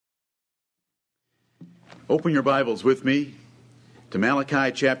Open your Bibles with me to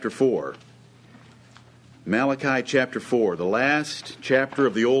Malachi chapter 4. Malachi chapter 4, the last chapter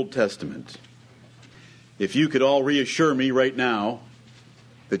of the Old Testament. If you could all reassure me right now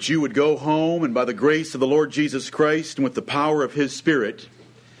that you would go home and by the grace of the Lord Jesus Christ and with the power of His Spirit,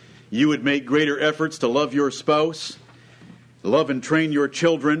 you would make greater efforts to love your spouse, love and train your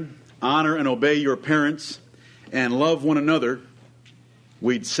children, honor and obey your parents, and love one another,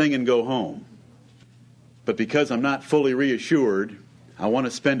 we'd sing and go home. But because I'm not fully reassured, I want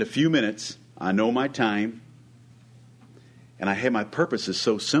to spend a few minutes. I know my time, and my purpose is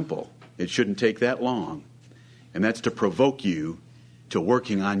so simple. It shouldn't take that long, and that's to provoke you to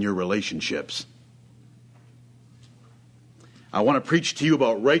working on your relationships. I want to preach to you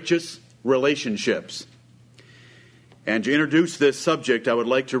about righteous relationships. And to introduce this subject, I would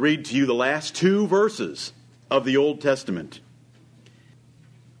like to read to you the last two verses of the Old Testament.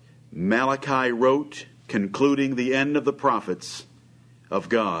 Malachi wrote, concluding the end of the prophets of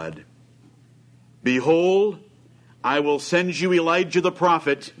God, "Behold, I will send you Elijah the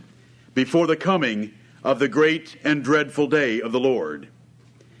prophet before the coming of the great and dreadful day of the Lord.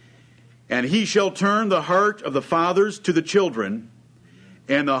 And he shall turn the heart of the fathers to the children,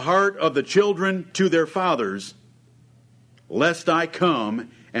 and the heart of the children to their fathers, lest I come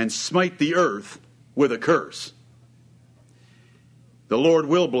and smite the earth with a curse." The Lord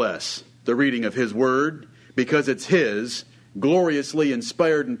will bless the reading of His Word, because it's His gloriously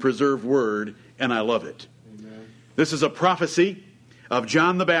inspired and preserved Word, and I love it. Amen. This is a prophecy of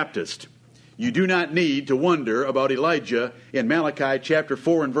John the Baptist. You do not need to wonder about Elijah in Malachi chapter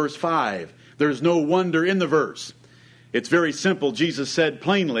 4 and verse 5. There's no wonder in the verse. It's very simple. Jesus said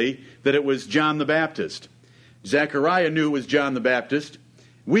plainly that it was John the Baptist. Zechariah knew it was John the Baptist.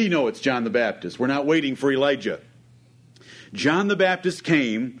 We know it's John the Baptist. We're not waiting for Elijah. John the Baptist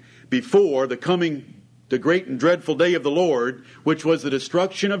came before the great and dreadful day of the Lord, which was the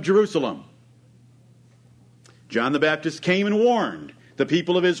destruction of Jerusalem. John the Baptist came and warned the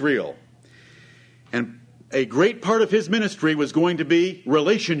people of Israel. And a great part of his ministry was going to be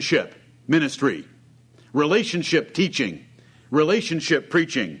relationship ministry, relationship teaching, relationship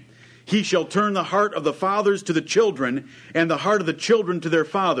preaching. He shall turn the heart of the fathers to the children, and the heart of the children to their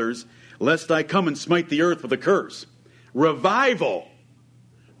fathers, lest I come and smite the earth with a curse. Revival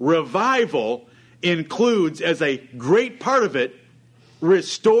includes, as a great part of it,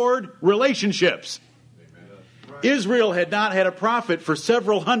 restored relationships. Right. Israel had not had a prophet for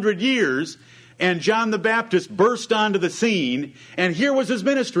several hundred years, and John the Baptist burst onto the scene, and here was his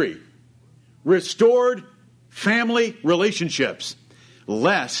ministry. Restored family relationships,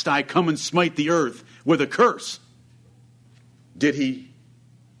 lest I come and smite the earth with a curse. Did he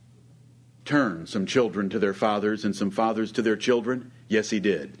turn some children to their fathers and some fathers to their children? Yes, he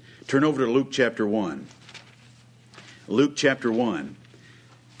did. Turn over to Luke chapter 1. Luke chapter 1.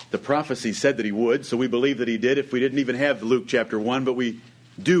 The prophecy said that he would, so we believe that he did if we didn't even have Luke chapter 1, but we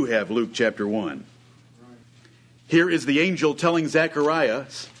do have Luke chapter 1. Here is the angel telling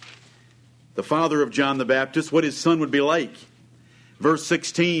Zacharias, the father of John the Baptist, what his son would be like. Verse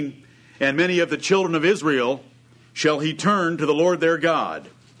 16, "And many of the children of Israel shall he turn to the Lord their God.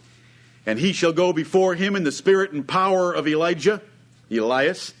 And he shall go before him in the spirit and power of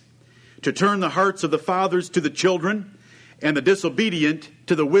Elias, to turn the hearts of the fathers to the children, and the disobedient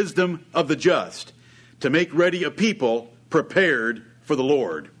to the wisdom of the just, to make ready a people prepared for the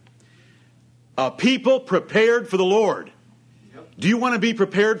Lord." A people prepared for the Lord. Yep. Do you want to be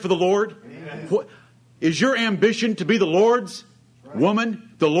prepared for the Lord? Amen. Is your ambition to be the Lord's woman,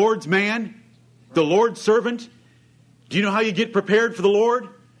 the Lord's man, the Lord's servant? Do you know how you get prepared for the Lord?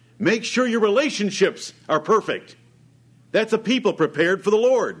 Make sure your relationships are perfect. That's a people prepared for the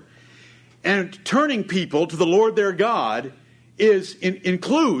Lord. And turning people to the Lord their God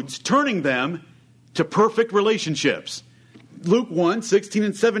includes turning them to perfect relationships. Luke 1, 16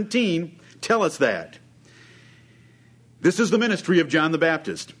 and 17 tell us that. This is the ministry of John the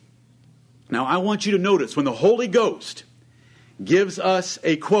Baptist. Now I want you to notice when the Holy Ghost gives us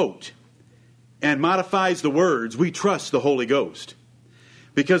a quote and modifies the words, we trust the Holy Ghost.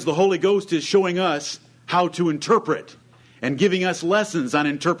 Because the Holy Ghost is showing us how to interpret and giving us lessons on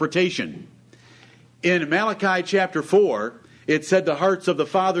interpretation. In Malachi chapter 4, it said the hearts of the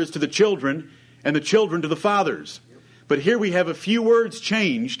fathers to the children and the children to the fathers. But here we have a few words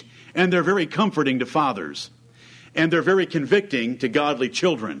changed, and they're very comforting to fathers. And they're very convicting to godly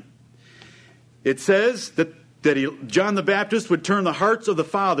children. It says that John the Baptist would turn the hearts of the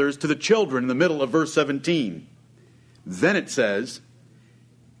fathers to the children in the middle of verse 17. Then it says,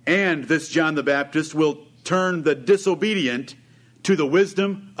 and this John the Baptist will turn the disobedient to the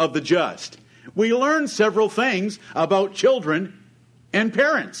wisdom of the just. we learn several things about children and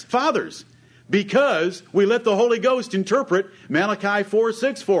parents, fathers, because we let the Holy Ghost interpret Malachi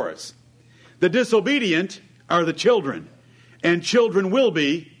 4:6 for us. The disobedient are the children, and children will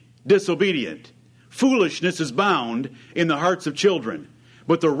be disobedient. Foolishness is bound in the hearts of children,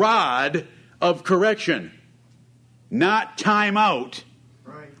 but the rod of correction, not time out,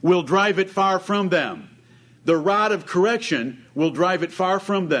 will drive it far from them. The rod of correction will drive it far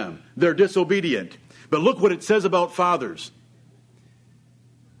from them. They're disobedient. But look what it says about fathers.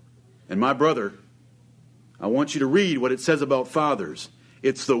 And my brother, I want you to read what it says about fathers.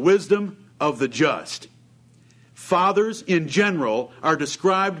 It's the wisdom of the just. Fathers in general are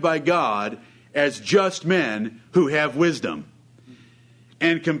described by God as just men who have wisdom.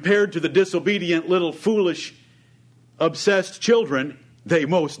 And compared to the disobedient little foolish, obsessed children, they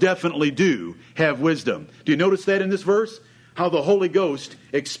most definitely do have wisdom. Do you notice that in this verse? How the Holy Ghost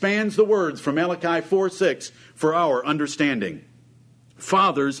expands the words from Malachi 4:6 for our understanding.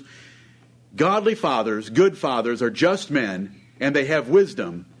 Fathers, godly fathers, good fathers, are just men, and they have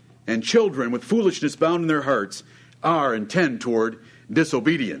wisdom. And children with foolishness bound in their hearts are and tend toward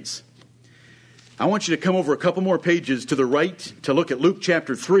disobedience. I want you to come over a couple more pages to the right to look at Luke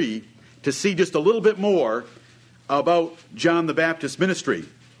chapter 3 to see just a little bit more about John the Baptist's ministry.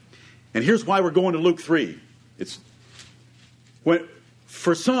 And here's why we're going to Luke 3.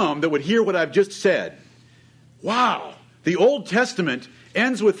 For some that would hear what I've just said, wow, the Old Testament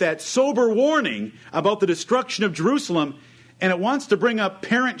ends with that sober warning about the destruction of Jerusalem, and it wants to bring up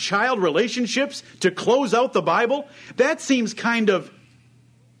parent-child relationships to close out the Bible? That seems kind of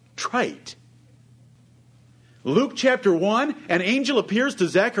trite. Luke chapter 1, an angel appears to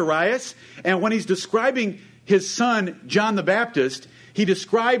Zacharias, and when he's describing his son, John the Baptist, he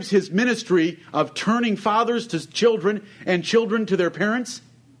describes his ministry of turning fathers to children and children to their parents.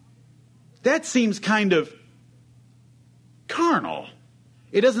 That seems kind of carnal.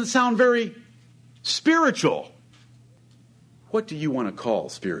 It doesn't sound very spiritual. What do you want to call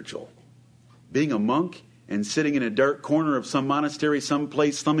spiritual? Being a monk and sitting in a dark corner of some monastery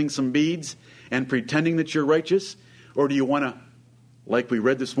someplace, thumbing some beads and pretending that you're righteous? Or do you want to, like we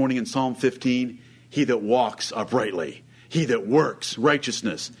read this morning in Psalm 15, he that walks uprightly, he that works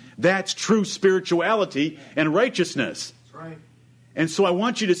righteousness? That's true spirituality and righteousness. That's right. And so I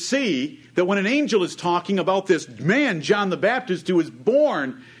want you to see that when an angel is talking about this man, John the Baptist, who was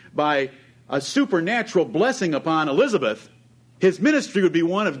born by a supernatural blessing upon Elizabeth, his ministry would be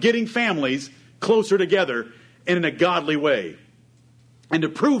one of getting families closer together and in a godly way. And to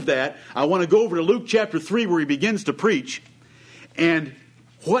prove that, I want to go over to Luke chapter 3 where he begins to preach, and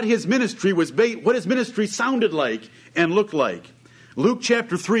what his ministry was what his ministry sounded like and looked like. Luke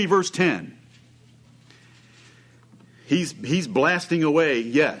chapter 3 verse 10. He's blasting away.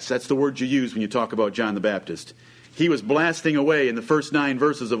 Yes, that's the word you use when you talk about John the Baptist. He was blasting away in the first 9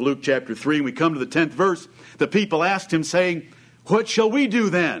 verses of Luke chapter 3. And we come to the 10th verse. The people asked him, saying, "What shall we do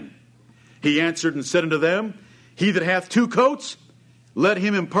then?" He answered and said unto them, "He that hath 2 coats, let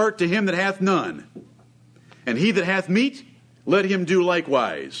him impart to him that hath none. And he that hath meat, let him do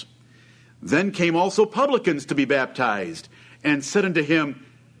likewise." Then came also publicans to be baptized, and said unto him,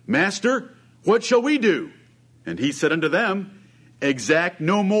 "Master, what shall we do?" And he said unto them, "Exact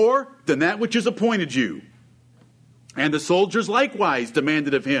no more than that which is appointed you." And the soldiers likewise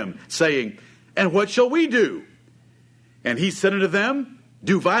demanded of him, saying, "And what shall we do?" And he said unto them,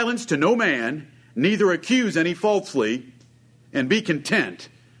 "Do violence to no man, neither accuse any falsely, and be content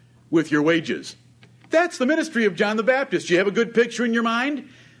with your wages." That's the ministry of John the Baptist. Do you have a good picture in your mind?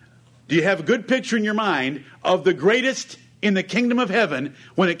 Do you have a good picture in your mind of the greatest in the kingdom of heaven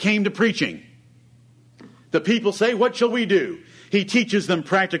when it came to preaching? The people say, "What shall we do?" He teaches them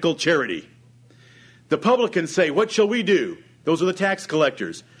practical charity. The publicans say, "What shall we do?" Those are the tax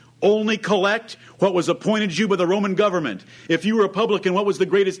collectors. Only collect what was appointed you by the Roman government. If you were a publican, what was the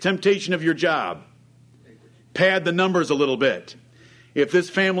greatest temptation of your job? Pad the numbers a little bit. If this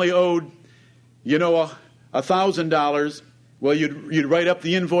family owed, $1,000, well, you'd write up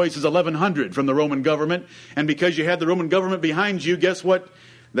the invoice as $1,100 from the Roman government, and because you had the Roman government behind you, guess what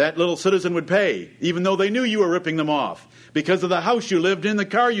that little citizen would pay, even though they knew you were ripping them off, because of the house you lived in, the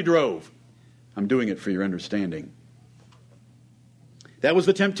car you drove. I'm doing it for your understanding. That was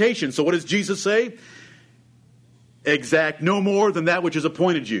the temptation. So what does Jesus say? Exact no more than that which is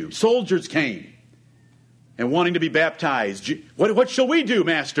appointed you. Soldiers came and wanting to be baptized. What shall we do,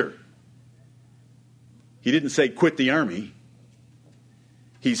 Master? He didn't say quit the army.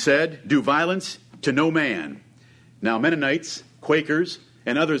 He said, do violence to no man. Now, Mennonites, Quakers,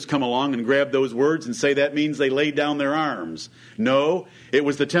 And others come along and grab those words and say that means they laid down their arms. No, it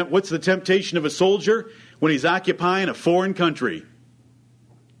was what's the temptation of a soldier when he's occupying a foreign country?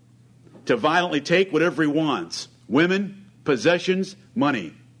 To violently take whatever he wants. Women, possessions,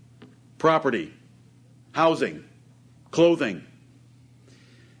 money, property, housing, clothing.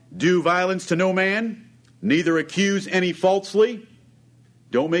 Do violence to no man, neither accuse any falsely.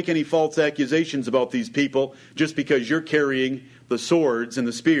 Don't make any false accusations about these people just because you're carrying the swords and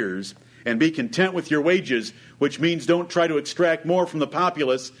the spears, and be content with your wages, which means don't try to extract more from the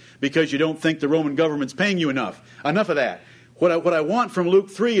populace because you don't think the Roman government's paying you enough. Enough of that. What I want from Luke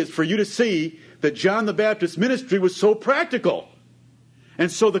 3 is for you to see that John the Baptist's ministry was so practical. And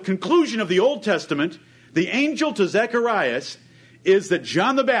so the conclusion of the Old Testament, the angel to Zacharias, is that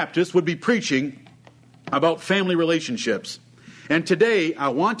John the Baptist would be preaching about family relationships. And today, I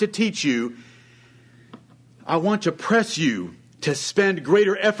want to teach you, I want to press you to spend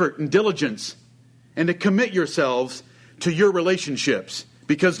greater effort and diligence and to commit yourselves to your relationships,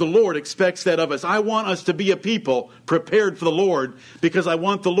 because the Lord expects that of us. I want us to be a people prepared for the Lord, because I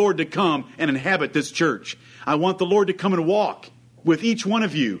want the Lord to come and inhabit this church. I want the Lord to come and walk with each one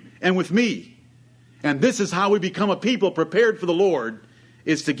of you and with me. And this is how we become a people prepared for the Lord,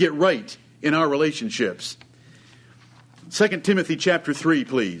 is to get right in our relationships. 2 Timothy chapter 3,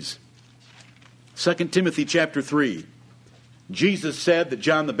 please. 2 Timothy chapter 3. Jesus said that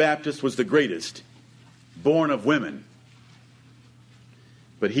John the Baptist was the greatest, born of women.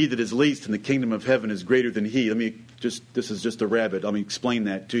 But he that is least in the kingdom of heaven is greater than he. This is just a rabbit. Let me explain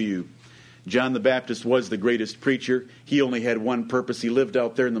that to you. John the Baptist was the greatest preacher. He only had one purpose. He lived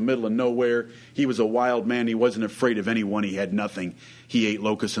out there in the middle of nowhere. He was a wild man. He wasn't afraid of anyone. He had nothing. He ate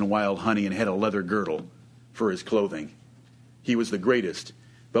locusts and wild honey and had a leather girdle for his clothing. He was the greatest.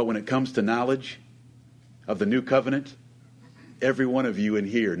 But when it comes to knowledge of the new covenant, every one of you in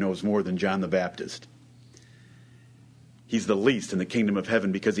here knows more than John the Baptist. He's the least in the kingdom of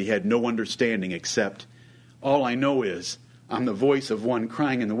heaven because he had no understanding except, all I know is I'm the voice of one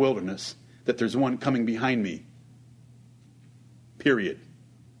crying in the wilderness that there's one coming behind me. Period.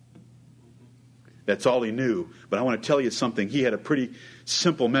 That's all he knew. But I want to tell you something. He had a pretty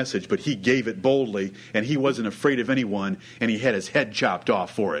simple message, but he gave it boldly, and he wasn't afraid of anyone, and he had his head chopped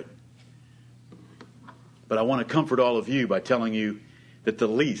off for it. But I want to comfort all of you by telling you that the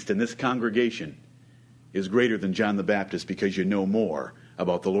least in this congregation is greater than John the Baptist, because you know more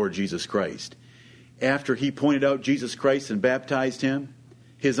about the Lord Jesus Christ. After he pointed out Jesus Christ and baptized him,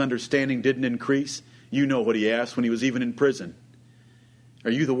 his understanding didn't increase. You know what he asked when he was even in prison. Are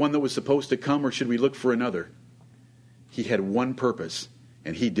you the one that was supposed to come, or should we look for another? He had one purpose,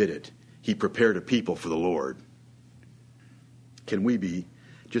 and he did it. He prepared a people for the Lord. Can we be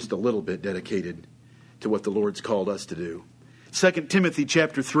just a little bit dedicated to what the Lord's called us to do? 2 Timothy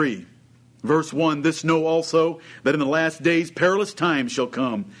chapter 3, verse 1, this know also, that in the last days perilous times shall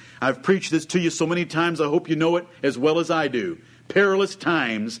come. I've preached this to you so many times, I hope you know it as well as I do. Perilous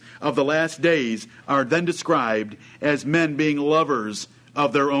times of the last days are then described as men being lovers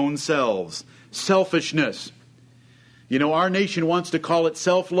of their own selves. Selfishness. You know, our nation wants to call it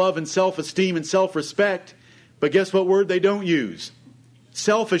self-love and self-esteem and self-respect, but guess what word they don't use?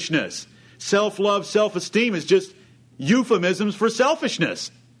 Selfishness. Self-love, self-esteem is just euphemisms for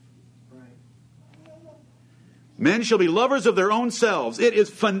selfishness. Men shall be lovers of their own selves. It is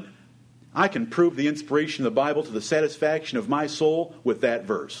fun. I can prove the inspiration of the Bible to the satisfaction of my soul with that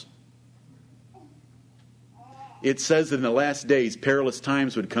verse. It says that in the last days, perilous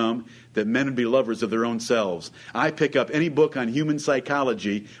times would come, that men would be lovers of their own selves. I pick up any book on human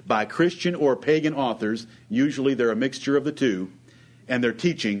psychology by Christian or pagan authors, usually they're a mixture of the two, and they're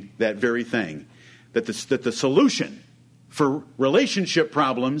teaching that very thing. That the solution for relationship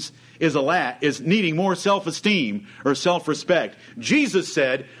problems is needing more self-esteem or self-respect. Jesus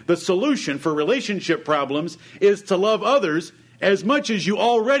said the solution for relationship problems is to love others as much as you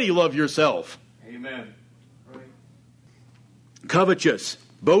already love yourself. Amen. Right. Covetous,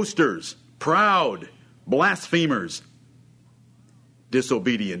 boasters, proud, blasphemers,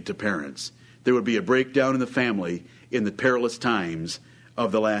 disobedient to parents. There would be a breakdown in the family in the perilous times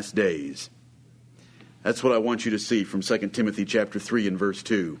of the last days. That's what I want you to see from 2 Timothy chapter 3 and verse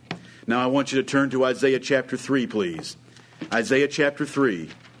 2. Now I want you to turn to Isaiah chapter 3, please. Isaiah chapter 3.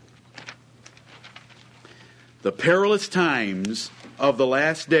 The perilous times of the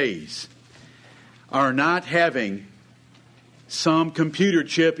last days are not having some computer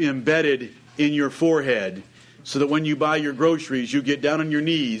chip embedded in your forehead so that when you buy your groceries, you get down on your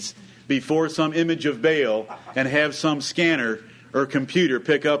knees before some image of Baal and have some scanner or computer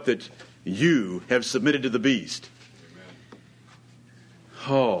pick up that you have submitted to the beast.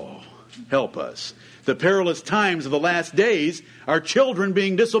 Oh, help us. The perilous times of the last days are children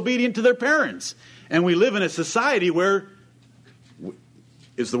being disobedient to their parents. And we live in a society where,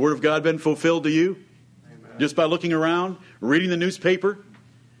 is the Word of God been fulfilled to you? Amen. Just by looking around, reading the newspaper,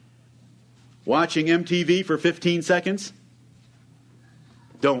 watching MTV for 15 seconds?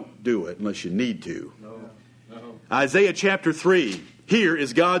 Don't do it unless you need to. No. Isaiah chapter 3. Here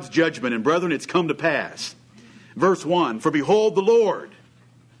is God's judgment, and brethren, it's come to pass. Verse 1, for behold, the Lord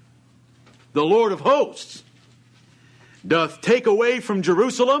of hosts, doth take away from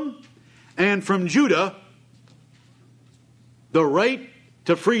Jerusalem and from Judah the right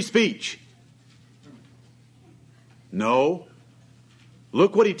to free speech. No.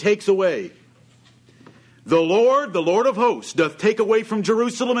 Look what he takes away. The Lord of hosts, doth take away from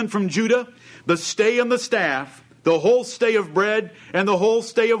Jerusalem and from Judah the stay and the staff, the whole stay of bread and the whole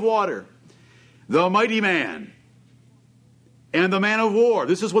stay of water, the mighty man and the man of war.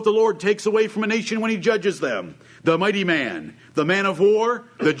 This is what the Lord takes away from a nation when he judges them. The mighty man, the man of war,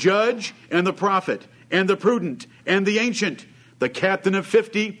 the judge and the prophet, and the prudent and the ancient, the captain of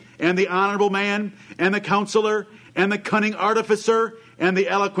 50 and the honorable man and the counselor and the cunning artificer and the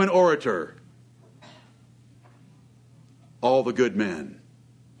eloquent orator. All the good men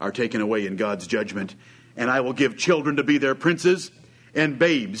are taken away in God's judgment, and I will give children to be their princes, and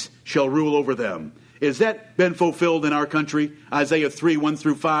babes shall rule over them. Is that been fulfilled in our country? Isaiah 3, 1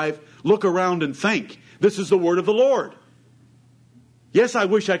 through 5. Look around and think. This is the word of the Lord. Yes, I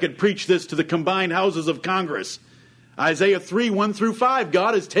wish I could preach this to the combined houses of Congress. Isaiah 3, 1 through 5.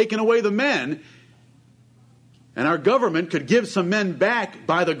 God has taken away the men, and our government could give some men back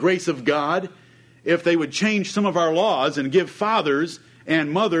by the grace of God if they would change some of our laws and give fathers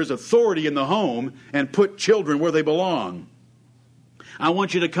and mothers authority in the home and put children where they belong. I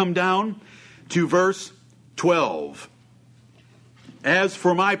want you to come down to verse 12. As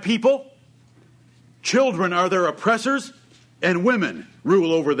for my people, children are their oppressors, and women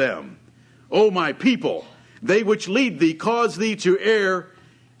rule over them. O my people, they which lead thee cause thee to err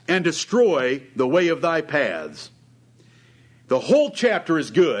and destroy the way of thy paths. The whole chapter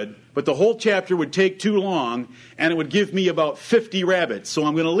is good, but the whole chapter would take too long, and it would give me about 50 rabbits. So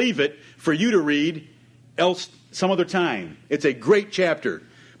I'm going to leave it for you to read else some other time. It's a great chapter.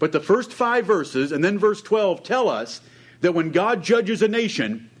 But the first 5 verses and then verse 12 tell us that when God judges a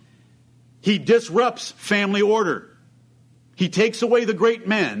nation, he disrupts family order. He takes away the great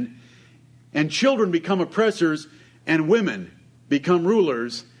men, and children become oppressors, and women become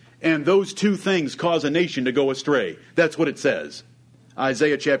rulers, and those two things cause a nation to go astray. That's what it says.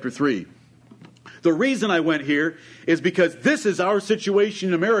 Isaiah chapter 3. The reason I went here is because this is our situation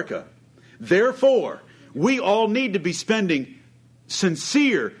in America. Therefore, we all need to be spending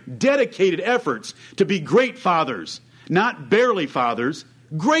sincere, dedicated efforts to be great fathers. Not barely fathers,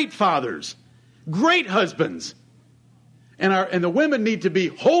 great fathers. Great husbands. And the women need to be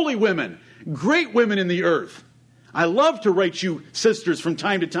holy women, great women in the earth. I love to write you sisters from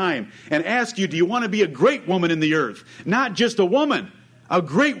time to time and ask you, do you want to be a great woman in the earth? Not just a woman, a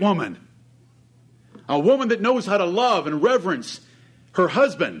great woman. A woman that knows how to love and reverence her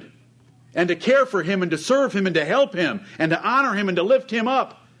husband and to care for him and to serve him and to help him and to honor him and to lift him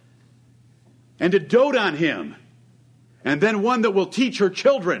up and to dote on him. And then one that will teach her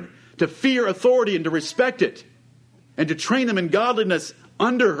children to fear authority and to respect it and to train them in godliness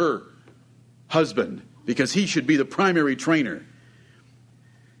under her husband, because he should be the primary trainer.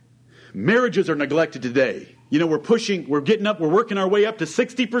 Marriages are neglected today. You know, we're working our way up to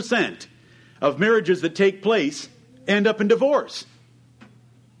 60% of marriages that take place end up in divorce.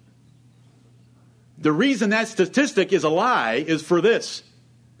 The reason that statistic is a lie is for this.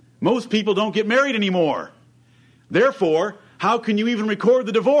 Most people don't get married anymore. Therefore, how can you even record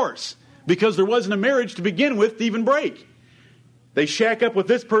the divorce? Because there wasn't a marriage to begin with to even break. They shack up with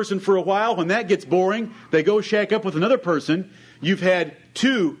this person for a while. When that gets boring, they go shack up with another person. You've had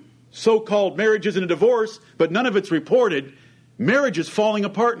 2 so-called marriages and a divorce, but none of it's reported. Marriage is falling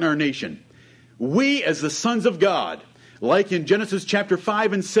apart in our nation. We, as the sons of God, like in Genesis chapter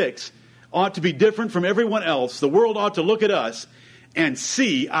 5 and 6, ought to be different from everyone else. The world ought to look at us and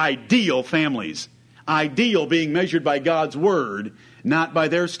see ideal families. Ideal being measured by God's word, not by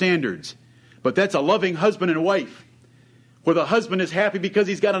their standards. But that's a loving husband and wife, where the husband is happy because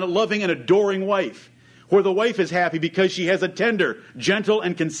he's got a loving and adoring wife, where the wife is happy because she has a tender, gentle,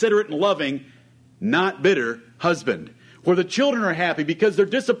 and considerate and loving, not bitter husband, where the children are happy because they're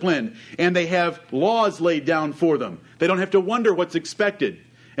disciplined and they have laws laid down for them. They don't have to wonder what's expected,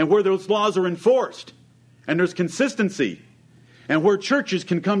 and where those laws are enforced and there's consistency, and where churches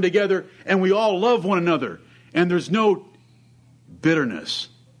can come together and we all love one another and there's no bitterness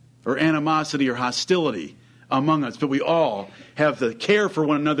or animosity or hostility among us, but we all have the care for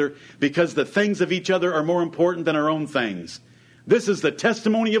one another because the things of each other are more important than our own things. This is the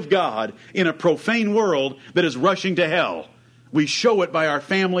testimony of God in a profane world that is rushing to hell. We show it by our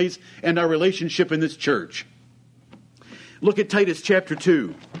families and our relationship in this church. Look at Titus chapter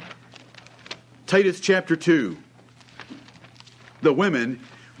 2. Titus chapter 2. The women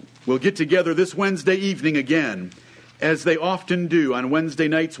will get together this Wednesday evening again, as they often do on Wednesday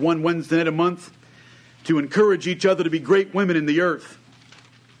nights, one Wednesday night a month, to encourage each other to be great women in the earth.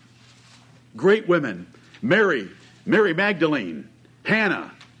 Great women. Mary Magdalene,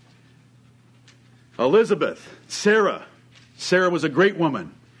 Hannah, Elizabeth, Sarah. Sarah was a great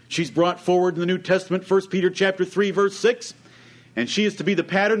woman. She's brought forward in the New Testament, 1 Peter chapter 3, verse 6. And she is to be the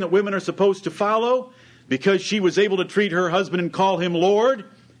pattern that women are supposed to follow because she was able to treat her husband and call him Lord,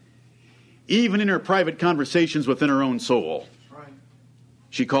 even in her private conversations within her own soul. Right.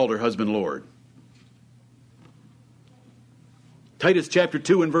 She called her husband Lord. Titus chapter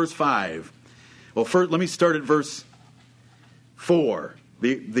 2 and verse 5. Well, first, let me start at verse 4.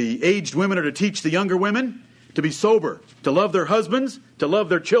 The aged women are to teach the younger women to be sober, to love their husbands, to love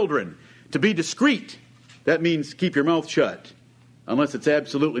their children, to be discreet. That means keep your mouth shut, unless it's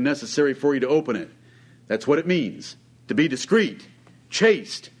absolutely necessary for you to open it. That's what it means. To be discreet,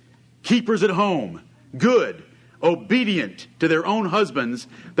 chaste, keepers at home, good, obedient to their own husbands,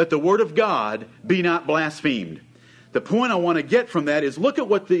 that the word of God be not blasphemed. The point I want to get from that is look at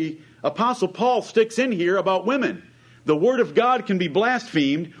what the Apostle Paul sticks in here about women. The word of God can be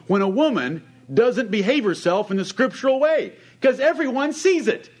blasphemed when a woman doesn't behave herself in the scriptural way. Because everyone sees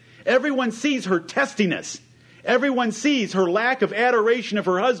it. Everyone sees her testiness. Everyone sees her lack of adoration of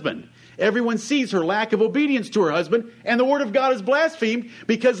her husband. Everyone sees her lack of obedience to her husband. And the word of God is blasphemed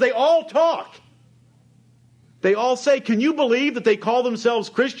because they all talk. They all say, can you believe that they call themselves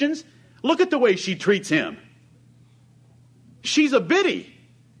Christians? Look at the way she treats him. She's a biddy.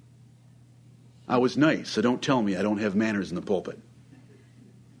 I was nice, so don't tell me I don't have manners in the pulpit.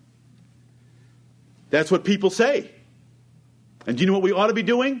 That's what people say. And do you know what we ought to be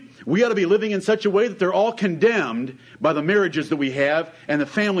doing? We ought to be living in such a way that they're all condemned by the marriages that we have and the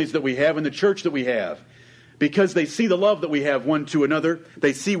families that we have and the church that we have. Because they see the love that we have one to another.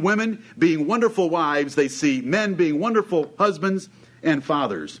 They see women being wonderful wives. They see men being wonderful husbands and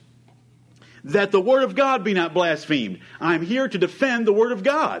fathers. That the word of God be not blasphemed. I'm here to defend the word of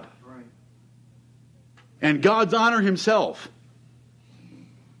God. Right. And God's honor himself.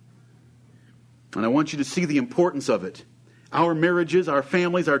 And I want you to see the importance of it. Our marriages, our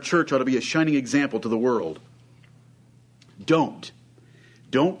families, our church ought to be a shining example to the world. Don't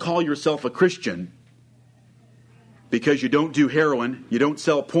call yourself a Christian because you don't do heroin, you don't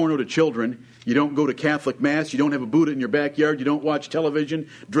sell porno to children, you don't go to Catholic Mass, you don't have a Buddha in your backyard, you don't watch television,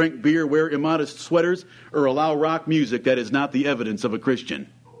 drink beer, wear immodest sweaters, or allow rock music. That is not the evidence of a Christian.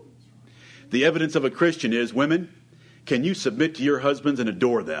 The evidence of a Christian is, women, can you submit to your husbands and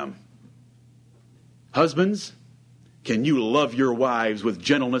adore them? Husbands, can you love your wives with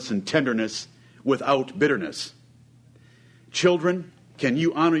gentleness and tenderness without bitterness? Children, can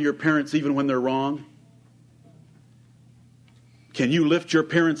you honor your parents even when they're wrong? Can you lift your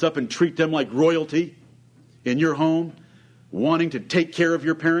parents up and treat them like royalty in your home, wanting to take care of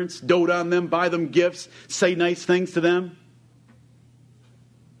your parents, dote on them, buy them gifts, say nice things to them?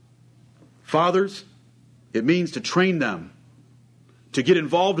 Fathers, it means to train them, to get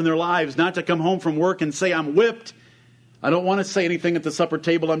involved in their lives, not to come home from work and say, I'm whipped. I don't want to say anything at the supper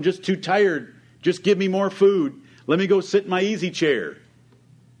table. I'm just too tired. Just give me more food. Let me go sit in my easy chair.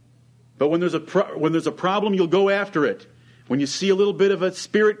 But when there's a problem, you'll go after it. When you see a little bit of a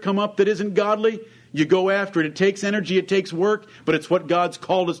spirit come up that isn't godly, you go after it. It takes energy, it takes work, but it's what God's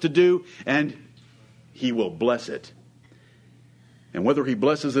called us to do, and He will bless it. And whether He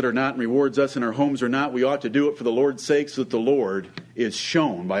blesses it or not and rewards us in our homes or not, we ought to do it for the Lord's sake so that the Lord is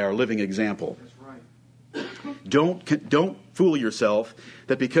shown by our living example. That's right. Don't fool yourself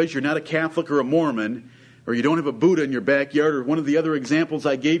that because you're not a Catholic or a Mormon, or you don't have a Buddha in your backyard, or one of the other examples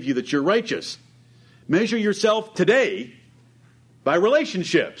I gave you, that you're righteous. Measure yourself today by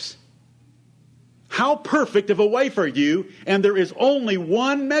relationships. How perfect of a wife are you? And there is only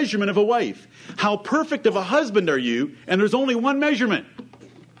one measurement of a wife. How perfect of a husband are you? And there's only one measurement.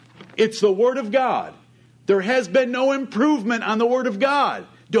 It's the Word of God. There has been no improvement on the Word of God.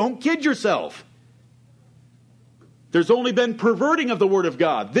 Don't kid yourself. There's only been perverting of the Word of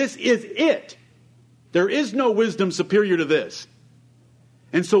God. This is it. There is no wisdom superior to this.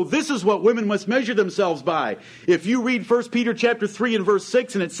 And so this is what women must measure themselves by. If you read 1 Peter chapter 3 and verse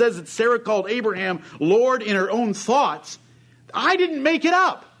 6, and it says that Sarah called Abraham Lord in her own thoughts, I didn't make it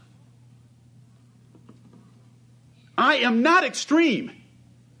up. I am not extreme.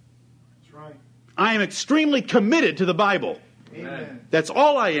 That's right. I am extremely committed to the Bible. Amen. That's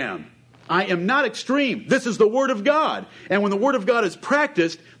all I am. I am not extreme. This is the Word of God. And when the Word of God is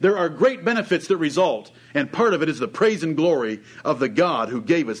practiced, there are great benefits that result. And part of it is the praise and glory of the God who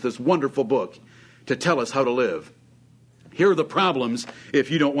gave us this wonderful book to tell us how to live. Here are the problems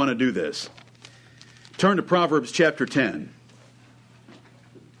if you don't want to do this. Turn to Proverbs chapter 10.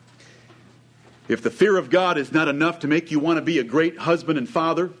 If the fear of God is not enough to make you want to be a great husband and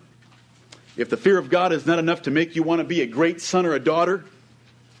father, if the fear of God is not enough to make you want to be a great son or a daughter,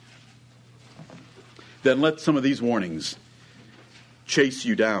 then let some of these warnings chase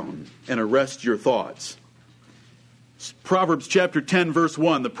you down and arrest your thoughts. Proverbs chapter 10, verse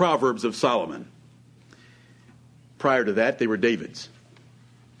 1, the Proverbs of Solomon. Prior to that, they were David's.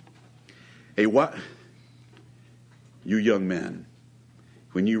 You young men,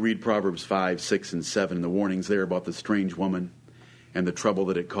 when you read Proverbs 5, 6, and 7, the warnings there about the strange woman and the trouble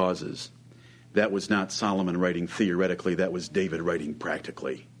that it causes, that was not Solomon writing theoretically, that was David writing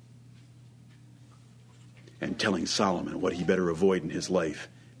practically. And telling Solomon what he better avoid in his life.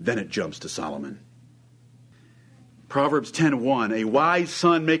 Then it jumps to Solomon. Proverbs 10:1, a wise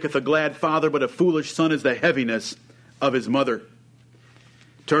son maketh a glad father, but a foolish son is the heaviness of his mother.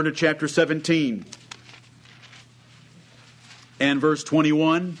 Turn to chapter 17 and verse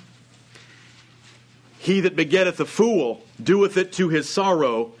 21. He that begetteth a fool doeth it to his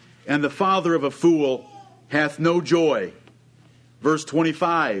sorrow, and the father of a fool hath no joy. Verse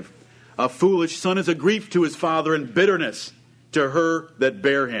 25. A foolish son is a grief to his father, and bitterness to her that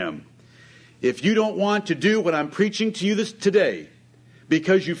bare him. If you don't want to do what I'm preaching to you today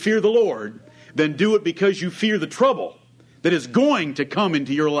because you fear the Lord, then do it because you fear the trouble that is going to come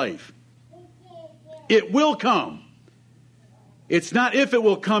into your life. It will come. It's not if it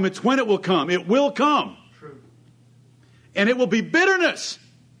will come, it's when it will come. It will come. True. And it will be bitterness.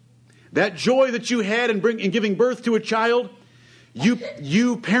 That joy that you had in giving birth to a child,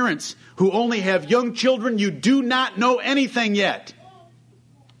 you parents who only have young children, you do not know anything yet.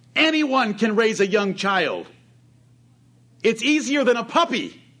 Anyone can raise a young child. It's easier than a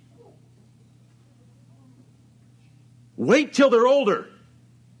puppy. Wait till they're older.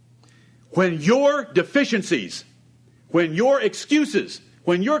 When your deficiencies, when your excuses,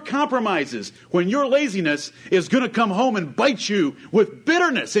 when your compromises, when your laziness is going to come home and bite you with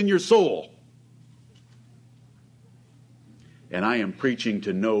bitterness in your soul. And I am preaching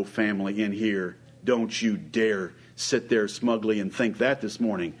to no family in here. Don't you dare sit there smugly and think that this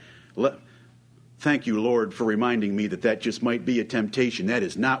morning. Thank you, Lord, for reminding me that just might be a temptation. That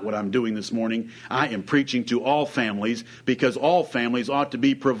is not what I'm doing this morning. I am preaching to all families because all families ought to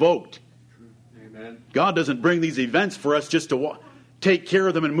be provoked. Amen. God doesn't bring these events for us just to take care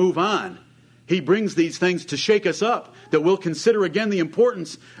of them and move on. He brings these things to shake us up, that we'll consider again the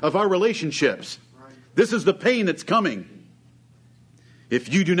importance of our relationships. Right. This is the pain that's coming.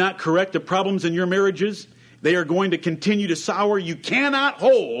 If you do not correct the problems in your marriages, they are going to continue to sour. You cannot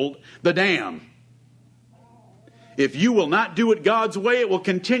hold the dam. If you will not do it God's way, it will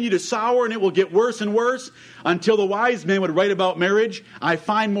continue to sour and it will get worse and worse until the wise men would write about marriage. I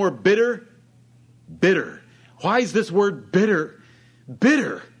find more bitter. Why is this word bitter?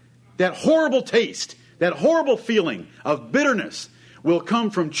 Bitter. That horrible taste, that horrible feeling of bitterness will come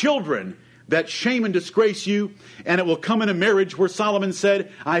from children that shame and disgrace you, and it will come in a marriage where Solomon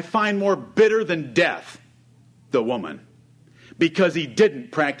said, I find more bitter than death the woman, because he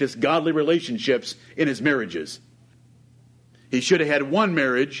didn't practice godly relationships in his marriages. He should have had one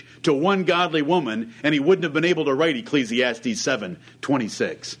marriage to one godly woman, and he wouldn't have been able to write Ecclesiastes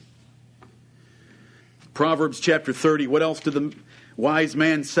 7:26. Proverbs chapter 30, what else did the wise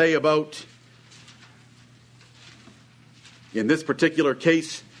man say about, in this particular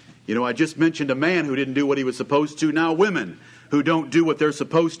case, I just mentioned a man who didn't do what he was supposed to. Now women who don't do what they're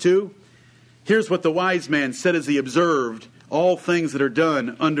supposed to. Here's what the wise man said as he observed all things that are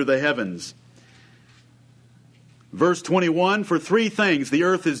done under the heavens. Verse 21, for 3 things the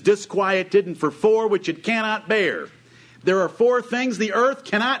earth is disquieted, and for 4 which it cannot bear. There are 4 things the earth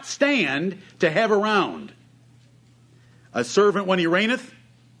cannot stand to have around. A servant when he reigneth,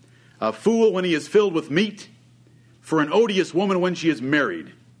 a fool when he is filled with meat, for an odious woman when she is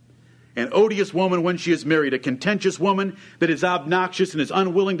married. An odious woman when she is married, a contentious woman that is obnoxious and is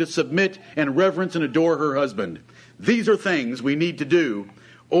unwilling to submit and reverence and adore her husband. These are things we need to do,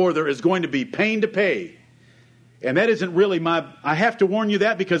 or there is going to be pain to pay. And that isn't really I have to warn you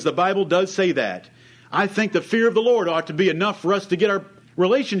that because the Bible does say that. I think the fear of the Lord ought to be enough for us to get our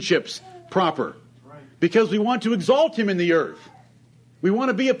relationships proper. Right. because we want to exalt him in the earth. We want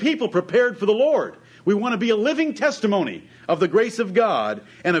to be a people prepared for the Lord. We want to be a living testimony of the grace of God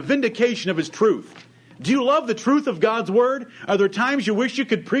and a vindication of his truth. Do you love the truth of God's word? Are there times you wish you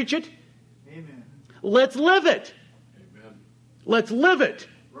could preach it? Amen. Let's live it. Amen. Let's live it.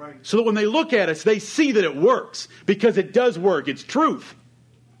 Right. So that when they look at us, they see that it works. Because it does work. It's truth.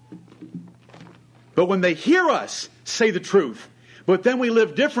 But when they hear us say the truth, but then we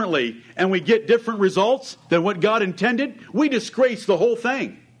live differently and we get different results than what God intended, we disgrace the whole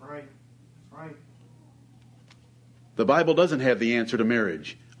thing. Right. Right. The Bible doesn't have the answer to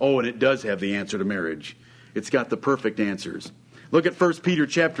marriage. Oh, and it does have the answer to marriage. It's got the perfect answers. Look at 1 Peter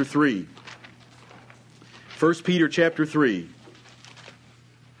chapter 3. 1 Peter chapter 3.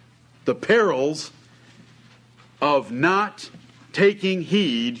 The perils of not taking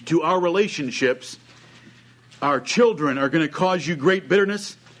heed to our relationships. Our children are going to cause you great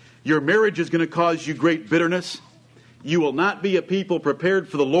bitterness. Your marriage is going to cause you great bitterness. You will not be a people prepared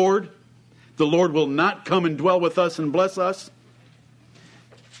for the Lord. The Lord will not come and dwell with us and bless us.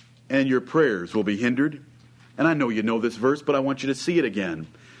 And your prayers will be hindered. And I know you know this verse, but I want you to see it again.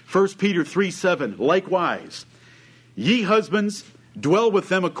 1 Peter 3:7, likewise, ye husbands, dwell with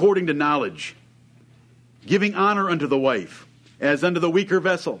them according to knowledge, giving honor unto the wife, as unto the weaker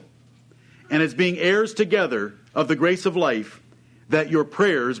vessel, and as being heirs together of the grace of life, that your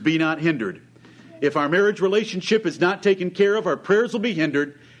prayers be not hindered. If our marriage relationship is not taken care of, our prayers will be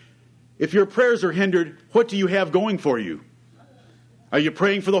hindered. If your prayers are hindered, what do you have going for you? Are you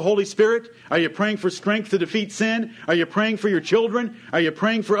praying for the Holy Spirit? Are you praying for strength to defeat sin? Are you praying for your children? Are you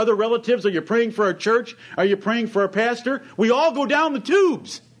praying for other relatives? Are you praying for our church? Are you praying for our pastor? We all go down the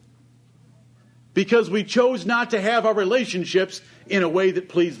tubes because we chose not to have our relationships in a way that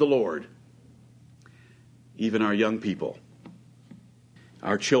pleased the Lord. Even our young people,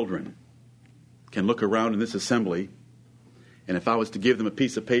 our children, can look around in this assembly, and if I was to give them a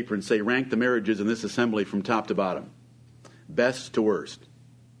piece of paper and say, rank the marriages in this assembly from top to bottom, best to worst,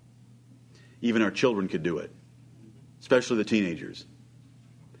 even our children could do it, especially the teenagers.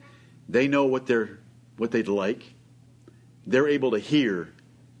 They know what they'd like. They're able to hear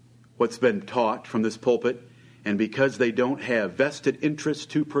what's been taught from this pulpit, and because they don't have vested interests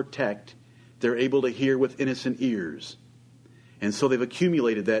to protect, they're able to hear with innocent ears. And so they've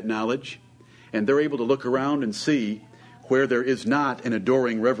accumulated that knowledge, and they're able to look around and see where there is not an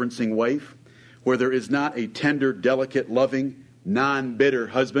adoring, reverencing wife, where there is not a tender, delicate, loving, non-bitter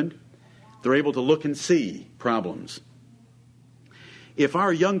husband. They're able to look and see problems. If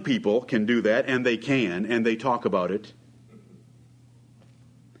our young people can do that, and they can, and they talk about it,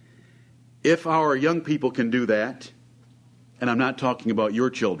 if our young people can do that, and I'm not talking about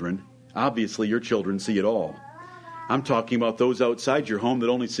your children, obviously your children see it all. I'm talking about those outside your home that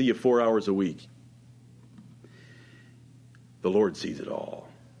only see you 4 hours a week. The Lord sees it all.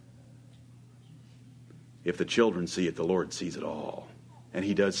 If the children see it, the Lord sees it all. And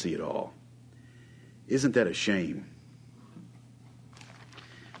He does see it all. Isn't that a shame?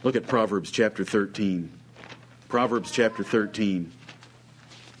 Look at Proverbs chapter 13. Proverbs chapter 13.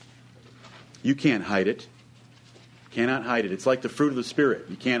 You can't hide it. Cannot hide it. It's like the fruit of the Spirit.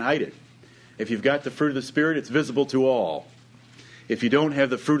 You can't hide it. If you've got the fruit of the Spirit, it's visible to all. If you don't have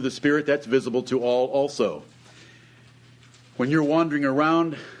the fruit of the Spirit, that's visible to all also. When you're wandering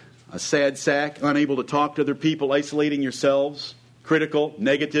around, a sad sack, unable to talk to other people, isolating yourselves, critical,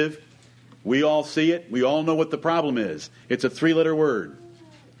 negative, we all see it. We all know what the problem is. It's a 3-letter word.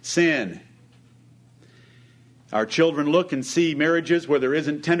 Sin. Our children look and see marriages where there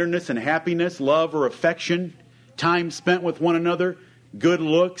isn't tenderness and happiness, love or affection, time spent with one another, good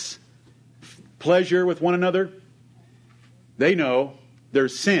looks, pleasure with one another. They know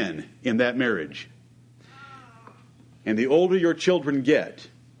there's sin in that marriage. And the older your children get,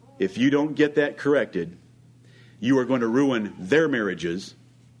 if you don't get that corrected, you are going to ruin their marriages,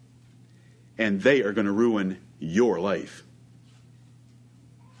 and they are going to ruin your life.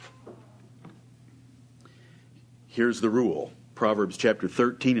 Here's the rule. Proverbs chapter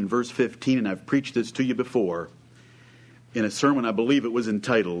 13 and verse 15, and I've preached this to you before in a sermon, I believe it was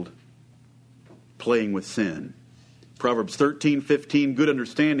entitled, Playing with Sin. Proverbs 13:15, good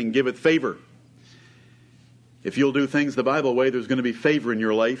understanding giveth favor. If you'll do things the Bible way, there's going to be favor in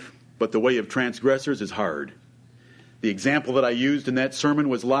your life, but the way of transgressors is hard. The example that I used in that sermon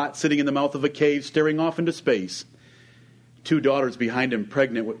was Lot sitting in the mouth of a cave, staring off into space. 2 daughters behind him,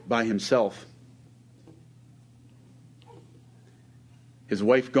 pregnant by himself. His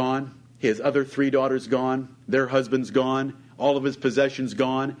wife gone, his other 3 daughters gone, their husbands gone, all of his possessions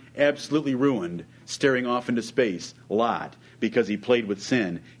gone, absolutely ruined, staring off into space. Lot, because he played with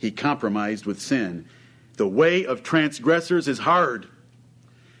sin. He compromised with sin. The way of transgressors is hard.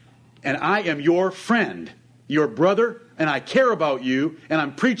 And I am your friend, your brother, and I care about you, and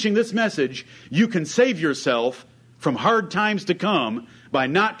I'm preaching this message. You can save yourself from hard times to come by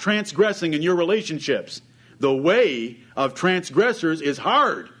not transgressing in your relationships. The way of transgressors is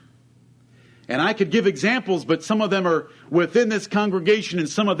hard. And I could give examples, but some of them are within this congregation and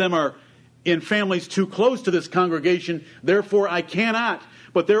some of them are in families too close to this congregation. Therefore, I cannot.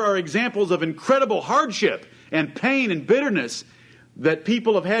 But there are examples of incredible hardship and pain and bitterness that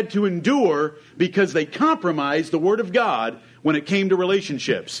people have had to endure because they compromised the Word of God when it came to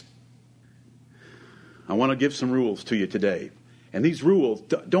relationships. I want to give some rules to you today. And these rules,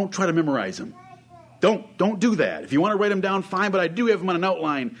 don't try to memorize them. Don't do that. If you want to write them down, fine, but I do have them on an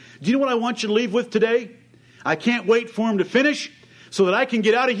outline. Do you know what I want you to leave with today? I can't wait for them to finish so that I can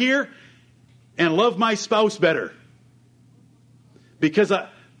get out of here and love my spouse better. Because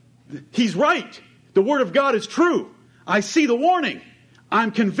he's right. The Word of God is true. I see the warning.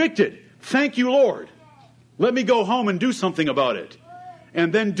 I'm convicted. Thank you, Lord. Let me go home and do something about it.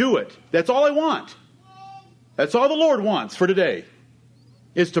 And then do it. That's all I want. That's all the Lord wants for today,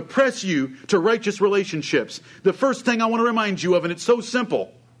 is to press you to righteous relationships. The first thing I want to remind you of, and it's so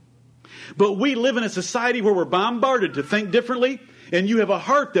simple, but we live in a society where we're bombarded to think differently, and you have a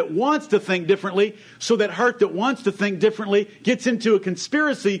heart that wants to think differently, so that heart that wants to think differently gets into a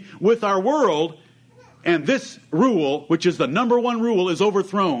conspiracy with our world, and this rule, which is the number one rule, is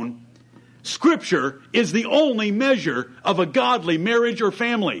overthrown. Scripture is the only measure of a godly marriage or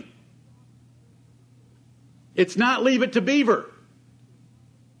family. It's not Leave It to Beaver.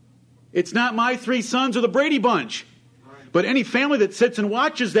 It's not My Three Sons or the Brady Bunch. But any family that sits and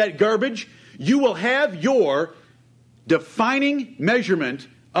watches that garbage, you will have your defining measurement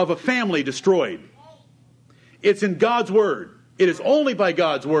of a family destroyed. It's in God's Word. It is only by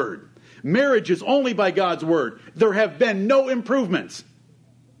God's Word. Marriage is only by God's Word. There have been no improvements.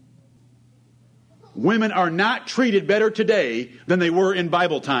 Women are not treated better today than they were in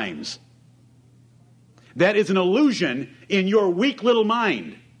Bible times. That is an illusion in your weak little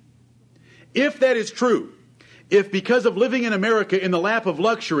mind. If that is true, if because of living in America in the lap of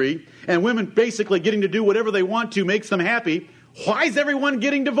luxury and women basically getting to do whatever they want to makes them happy, why is everyone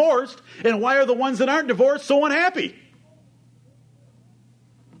getting divorced? And why are the ones that aren't divorced so unhappy?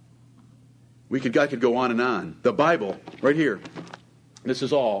 I could go on and on. The Bible, right here. This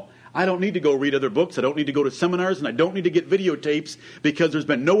is all. I don't need to go read other books. I don't need to go to seminars. And I don't need to get videotapes because there's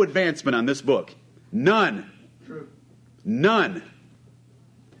been no advancement on this book. None. True. None.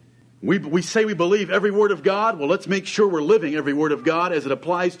 We say we believe every word of God. Well, let's make sure we're living every word of God as it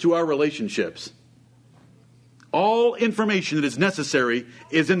applies to our relationships. All information that is necessary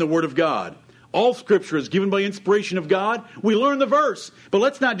is in the Word of God. All Scripture is given by inspiration of God. We learn the verse, but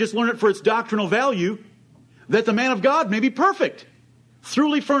let's not just learn it for its doctrinal value, that the man of God may be perfect,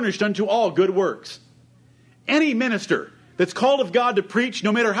 thoroughly furnished unto all good works. Any minister that's called of God to preach,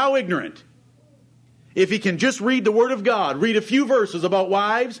 no matter how ignorant, if he can just read the Word of God, read a few verses about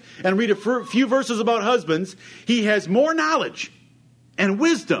wives, and read a few verses about husbands, he has more knowledge and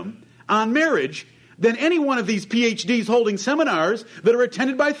wisdom on marriage than any one of these PhDs holding seminars that are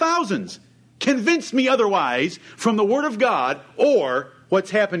attended by thousands. Convince me otherwise from the Word of God or what's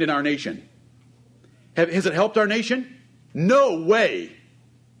happened in our nation. Has it helped our nation? No way.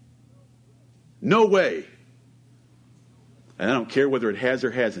 No way. And I don't care whether it has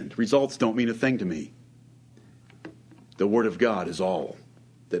or hasn't. Results don't mean a thing to me. The Word of God is all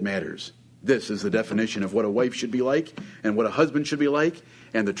that matters. This is the definition of what a wife should be like and what a husband should be like,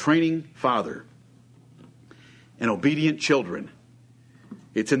 and the training father and obedient children.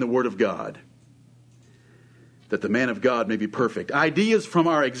 It's in the Word of God, that the man of God may be perfect. Ideas from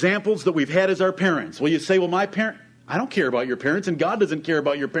our examples that we've had as our parents. Well, you say, well, my parent, I don't care about your parents, and God doesn't care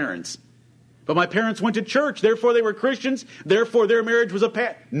about your parents. But my parents went to church, therefore they were Christians, therefore their marriage was a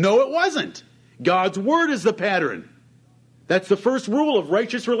pattern. No, it wasn't. God's Word is the pattern. That's the first rule of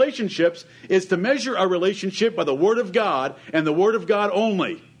righteous relationships, is to measure our relationship by the Word of God and the Word of God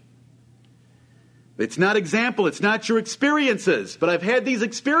only. It's not example, it's not your experiences. But I've had these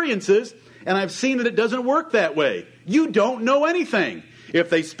experiences, and I've seen that it doesn't work that way. You don't know anything. If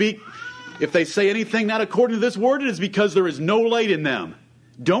they say anything not according to this Word, it is because there is no light in them.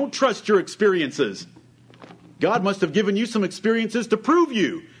 Don't trust your experiences. God must have given you some experiences to prove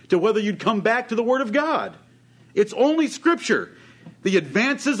you to whether you'd come back to the Word of God. It's only Scripture. The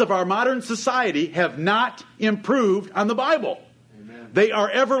advances of our modern society have not improved on the Bible. Amen. They are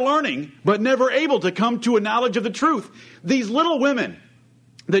ever learning, but never able to come to a knowledge of the truth. These little women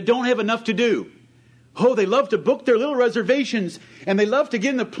that don't have enough to do, Oh, they love to book their little reservations, and they love to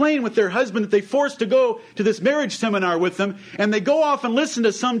get in the plane with their husband that they forced to go to this marriage seminar with them, and they go off and listen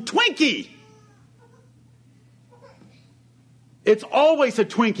to some Twinkie. It's always a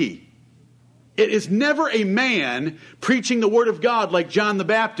Twinkie. It is never a man preaching the Word of God like John the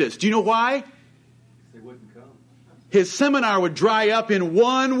Baptist. Do you know why? They wouldn't come. His seminar would dry up in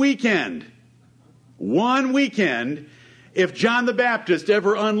one weekend. One weekend. If John the Baptist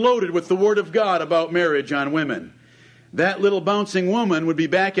ever unloaded with the Word of God about marriage on women, that little bouncing woman would be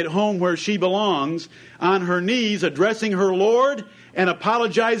back at home where she belongs, on her knees addressing her Lord and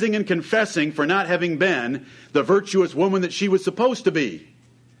apologizing and confessing for not having been the virtuous woman that she was supposed to be.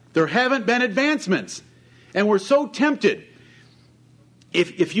 There haven't been advancements. And we're so tempted.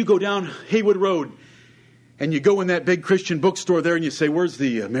 If you go down Haywood Road and you go in that big Christian bookstore there and you say, where's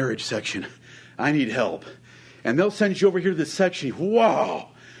the marriage section? I need help. And they'll send you over here to this section. Wow,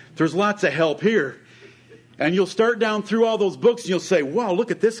 there's lots of help here. And you'll start down through all those books and you'll say, wow, look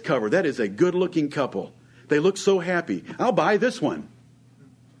at this cover. That is a good-looking couple. They look so happy. I'll buy this one.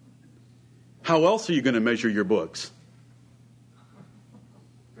 How else are you going to measure your books?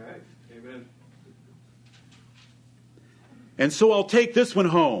 Right. Amen. And so I'll take this one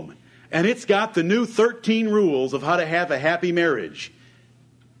home. And it's got the new 13 rules of how to have a happy marriage.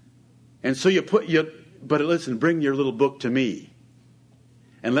 And so but listen, bring your little book to me.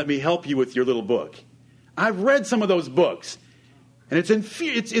 And let me help you with your little book. I've read some of those books. And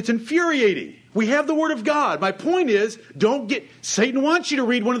it's infuriating. We have the Word of God. My point is, Satan wants you to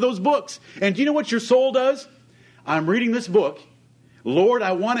read one of those books. And do you know what your soul does? I'm reading this book. Lord,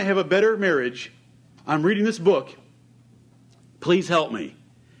 I want to have a better marriage. I'm reading this book. Please help me.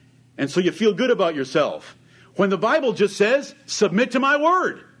 And so you feel good about yourself. When the Bible just says, submit to my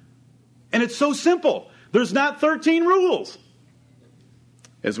word. And it's so simple. There's not 13 rules.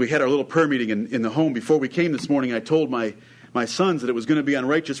 As we had our little prayer meeting in the home before we came this morning, I told my sons that it was going to be on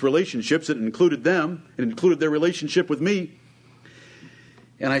righteous relationships. It included them. It included their relationship with me.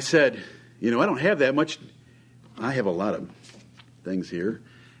 And I said, I don't have that much. I have a lot of things here.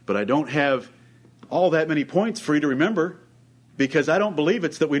 But I don't have all that many points for you to remember. Because I don't believe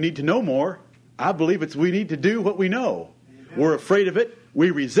it's that we need to know more. I believe it's we need to do what we know. Amen. We're afraid of it.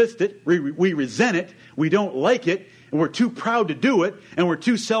 We resist it. We resent it. We don't like it. And we're too proud to do it. And we're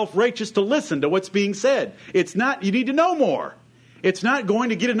too self-righteous to listen to what's being said. It's not, you need to know more. It's not going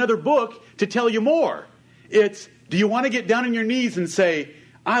to get another book to tell you more. It's, do you want to get down on your knees and say,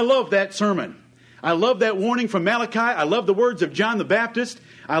 I love that sermon. I love that warning from Malachi. I love the words of John the Baptist.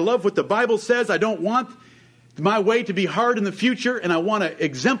 I love what the Bible says. I don't want my way to be hard in the future, and I want to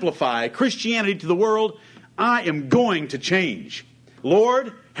exemplify Christianity to the world. I am going to change.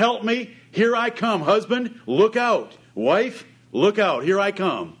 Lord, help me. Here I come. Husband, look out. Wife, look out. Here I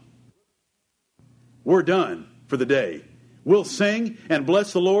come. We're done for the day. We'll sing and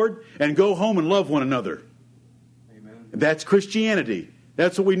bless the Lord and go home and love one another. Amen. That's Christianity.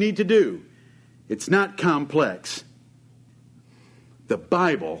 That's what we need to do. It's not complex. The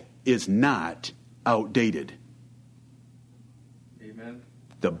Bible is not outdated. Amen.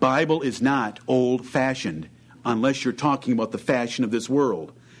 The Bible is not old-fashioned unless you're talking about the fashion of this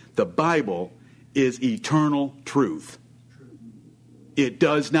world. The Bible is eternal truth. It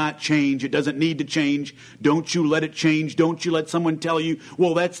does not change. It doesn't need to change. Don't you let it change. Don't you let someone tell you,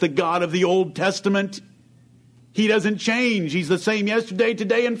 well, that's the God of the Old Testament. He doesn't change. He's the same yesterday,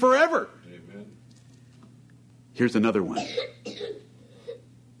 today, and forever. Amen. Here's another one.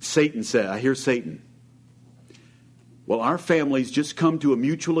 Satan said, I hear Satan. Well, our families just come to a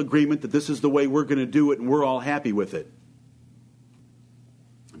mutual agreement that this is the way we're going to do it, and we're all happy with it.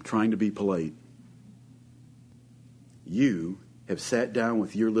 I'm trying to be polite. You have sat down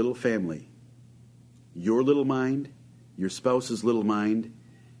with your little family, your little mind, your spouse's little mind,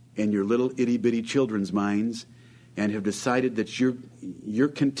 and your little itty-bitty children's minds, and have decided that you're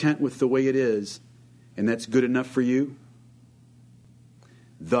content with the way it is, and that's good enough for you?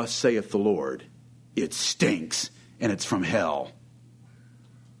 Thus saith the Lord, it stinks, and it's from hell.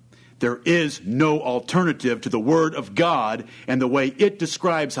 There is no alternative to the Word of God and the way it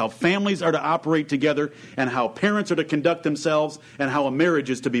describes how families are to operate together and how parents are to conduct themselves and how a marriage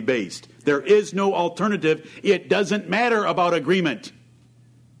is to be based. There is no alternative. It doesn't matter about agreement.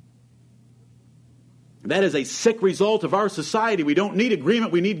 That is a sick result of our society. We don't need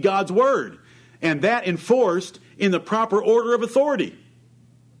agreement. We need God's Word. And that enforced in the proper order of authority.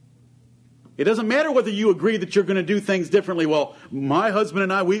 It doesn't matter whether you agree that you're going to do things differently. Well, my husband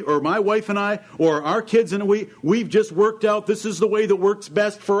and I, or my wife and I, or our kids and we've just worked out this is the way that works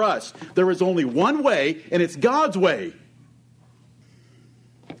best for us. There is only one way, and it's God's way.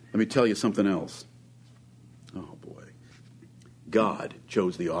 Let me tell you something else. God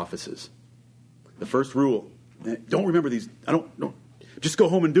chose the offices. The first rule, don't remember these, don't just go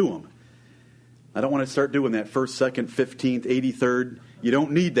home and do them. I don't want to start doing that 1st, 2nd, 15th, 83rd. You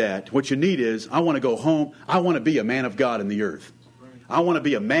don't need that. What you need is, I want to go home. I want to be a man of God in the earth. I want to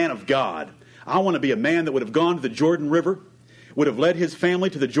be a man of God. I want to be a man that would have gone to the Jordan River, would have led his family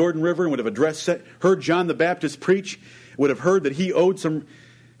to the Jordan River, and would have heard John the Baptist preach, would have heard that he owed some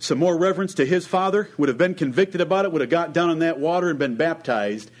more reverence to his father, would have been convicted about it, would have got down in that water and been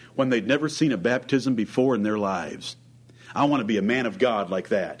baptized when they'd never seen a baptism before in their lives. I want to be a man of God like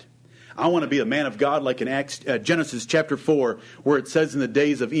that. I want to be a man of God like in Genesis chapter 4, where it says, in the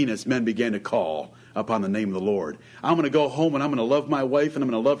days of Enos, men began to call upon the name of the Lord. I'm going to go home and I'm going to love my wife and I'm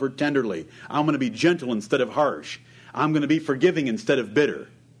going to love her tenderly. I'm going to be gentle instead of harsh. I'm going to be forgiving instead of bitter.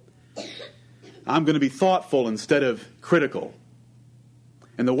 I'm going to be thoughtful instead of critical.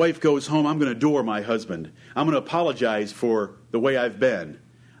 And the wife goes home, I'm going to adore my husband. I'm going to apologize for the way I've been.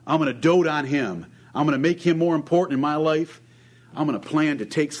 I'm going to dote on him. I'm going to make him more important in my life. I'm going to plan to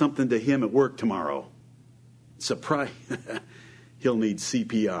take something to him at work tomorrow. Surprise. He'll need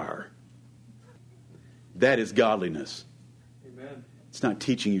CPR. That is godliness. Amen. It's not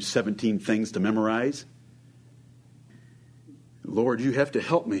teaching you 17 things to memorize. Lord, you have to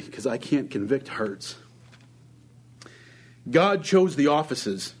help me because I can't convict hearts. God chose the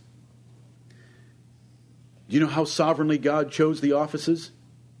offices. Do you know how sovereignly God chose the offices?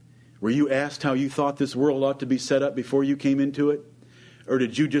 Were you asked how you thought this world ought to be set up before you came into it? Or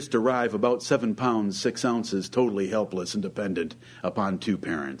did you just arrive about 7 pounds, 6 ounces, totally helpless and dependent upon 2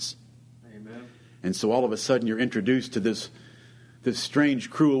 parents? Amen. And so all of a sudden you're introduced to this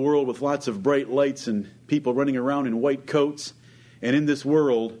strange, cruel world with lots of bright lights and people running around in white coats. And in this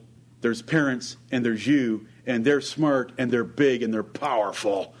world, there's parents and there's you, and they're smart and they're big and they're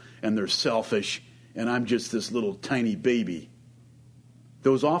powerful and they're selfish. And I'm just this little tiny baby.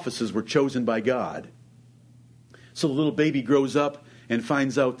 Those offices were chosen by God. So the little baby grows up and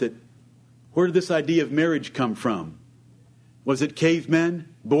finds out that, where did this idea of marriage come from? Was it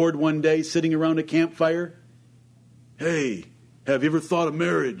cavemen, bored one day, sitting around a campfire? Hey, have you ever thought of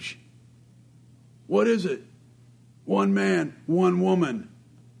marriage? What is it? 1 man, 1 woman,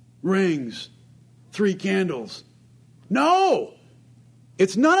 rings, 3 candles. No!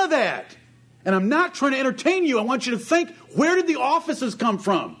 It's none of that. And I'm not trying to entertain you. I want you to think, where did the offices come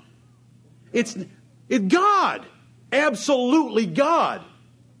from? It's God. Absolutely God.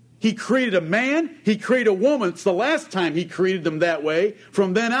 He created a man. He created a woman. It's the last time he created them that way.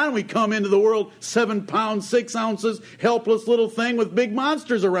 From then on, we come into the world 7 pounds, 6 ounces, helpless little thing with big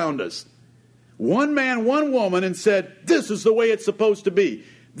monsters around us. 1 man, 1 woman, and said, this is the way it's supposed to be.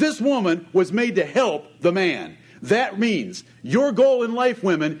 This woman was made to help the man. That means your goal in life,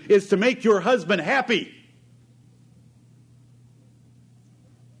 women, is to make your husband happy.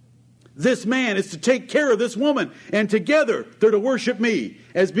 This man is to take care of this woman, and together they're to worship me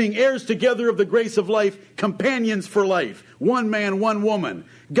as being heirs together of the grace of life, companions for life. 1 man, 1 woman.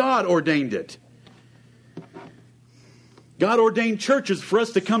 God ordained it. God ordained churches for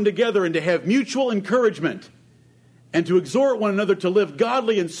us to come together and to have mutual encouragement and to exhort one another to live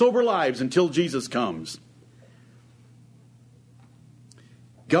godly and sober lives until Jesus comes.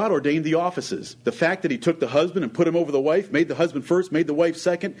 God ordained the offices. The fact that he took the husband and put him over the wife, made the husband first, made the wife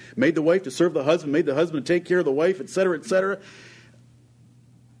second, made the wife to serve the husband, made the husband to take care of the wife, etc., etc.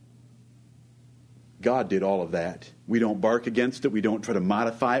 God did all of that. We don't bark against it. We don't try to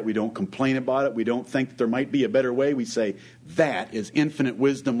modify it. We don't complain about it. We don't think that there might be a better way. We say, that is infinite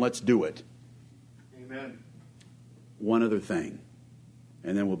wisdom. Let's do it. Amen. One other thing,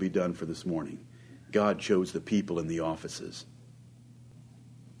 and then we'll be done for this morning. God chose the people in the offices.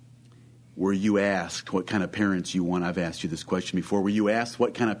 Were you asked what kind of parents you want? I've asked you this question before. Were you asked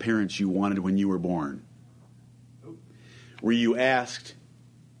what kind of parents you wanted when you were born? Nope. Were you asked,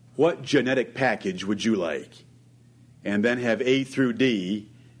 what genetic package would you like? And then have A through D,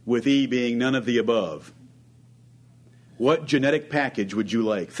 with E being none of the above. What genetic package would you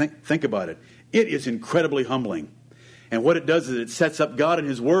like? Think about it. It is incredibly humbling. And what it does is it sets up God and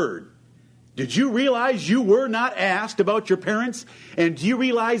His Word. Did you realize you were not asked about your parents? And do you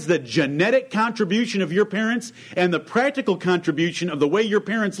realize the genetic contribution of your parents and the practical contribution of the way your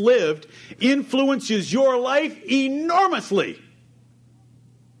parents lived influences your life enormously?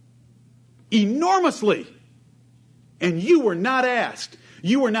 Enormously. And you were not asked.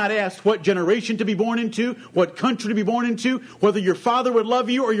 You were not asked what generation to be born into, what country to be born into, whether your father would love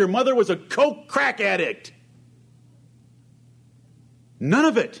you or your mother was a coke crack addict. None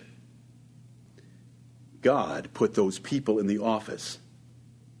of it. God put those people in the office.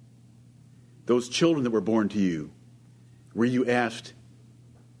 Those children that were born to you. Were you asked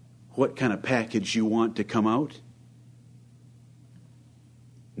what kind of package you want to come out?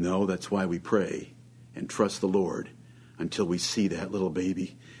 No, that's why we pray and trust the Lord until we see that little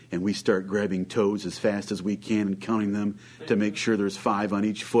baby and we start grabbing toes as fast as we can and counting them to make sure there's 5 on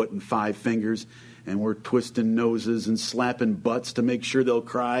each foot and 5 fingers. And we're twisting noses and slapping butts to make sure they'll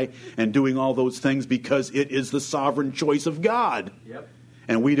cry and doing all those things because it is the sovereign choice of God. Yep.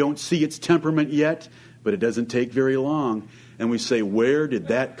 And we don't see its temperament yet, but it doesn't take very long. And we say, where did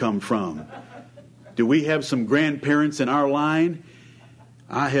that come from? Do we have some grandparents in our line?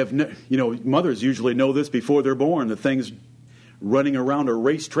 I have, mothers usually know this before they're born. The thing's running around a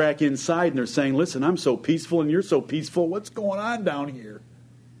racetrack inside, and they're saying, listen, I'm so peaceful and you're so peaceful. What's going on down here?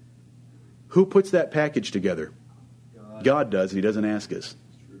 Who puts that package together? God does, and he doesn't ask us.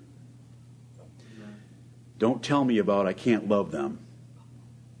 Don't tell me about I can't love them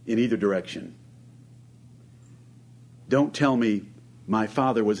in either direction. Don't tell me my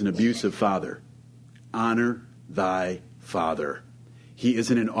father was an abusive father. Honor thy father. He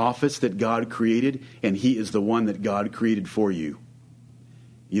is in an office that God created, and he is the one that God created for you.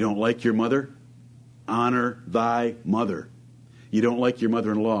 You don't like your mother? Honor thy mother. You don't like your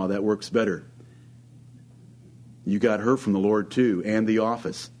mother-in-law? That works better. You got her from the Lord too, and the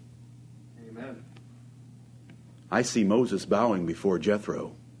office. Amen. I see Moses bowing before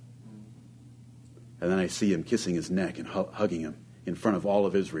Jethro. And then I see him kissing his neck and hugging him in front of all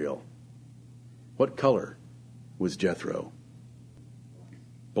of Israel. What color was Jethro?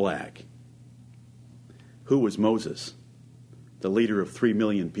 Black. Who was Moses? The leader of 3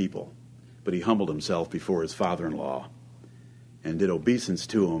 million people. But he humbled himself before his father-in-law and did obeisance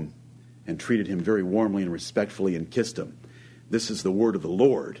to him and treated him very warmly and respectfully and kissed him. This is the word of the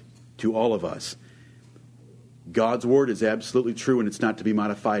Lord to all of us. God's word is absolutely true, and it's not to be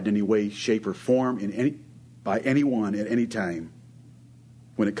modified in any way, shape, or form by anyone at any time.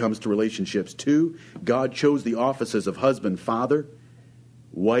 When it comes to relationships, 2, God chose the offices of husband, father,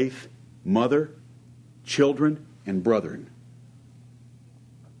 wife, mother, children, and brethren.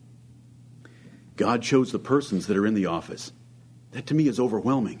 God chose the persons that are in the office. That to me is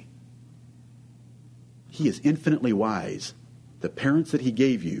overwhelming. He is infinitely wise. The parents that he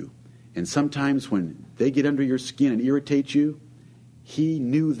gave you, and sometimes when they get under your skin and irritate you, he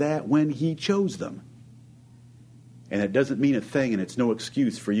knew that when he chose them. And it doesn't mean a thing, and it's no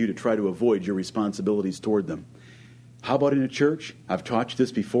excuse for you to try to avoid your responsibilities toward them. How about in a church? I've taught you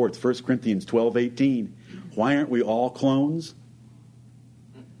this before. It's 1 Corinthians 12:18. Why aren't we all clones?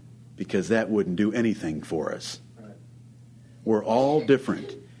 Because that wouldn't do anything for us. We're all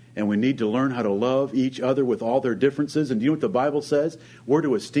different. And we need to learn how to love each other with all their differences. And do you know what the Bible says? We're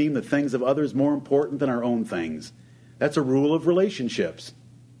to esteem the things of others more important than our own things. That's a rule of relationships.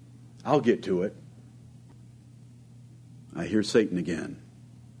 I'll get to it. I hear Satan again.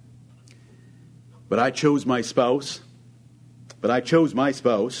 But I chose my spouse. And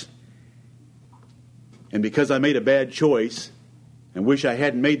because I made a bad choice and wish I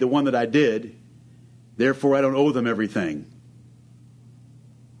hadn't made the one that I did, therefore I don't owe them everything.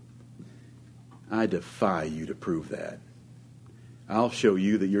 I defy you to prove that. I'll show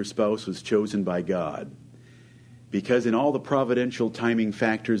you that your spouse was chosen by God. Because in all the providential timing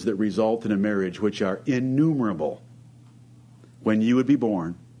factors that result in a marriage, which are innumerable, when you would be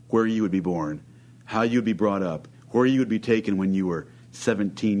born, where you would be born, how you would be brought up, where you would be taken when you were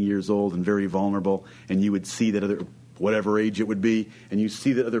 17 years old and very vulnerable, and you would see that other, whatever age it would be, and you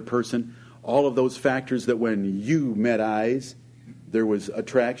see that other person, all of those factors that when you met eyes, there was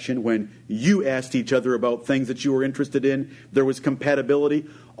attraction. When you asked each other about things that you were interested in, there was compatibility.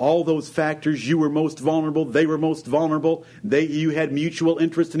 All those factors, you were most vulnerable, they were most vulnerable. You had mutual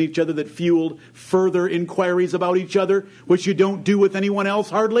interest in each other that fueled further inquiries about each other, which you don't do with anyone else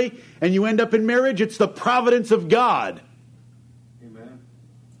hardly. And you end up in marriage. It's the providence of God. Amen.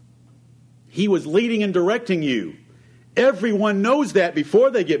 He was leading and directing you. Everyone knows that before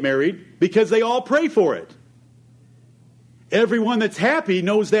they get married because they all pray for it. Everyone that's happy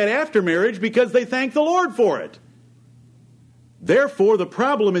knows that after marriage because they thank the Lord for it. Therefore, the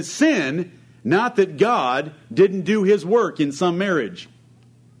problem is sin, not that God didn't do his work in some marriage.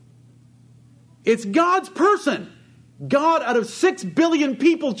 It's God's person. God, out of 6 billion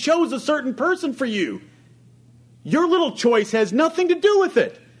people, chose a certain person for you. Your little choice has nothing to do with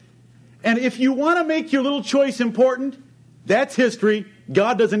it. And if you want to make your little choice important, that's history.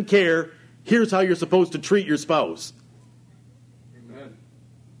 God doesn't care. Here's how you're supposed to treat your spouse.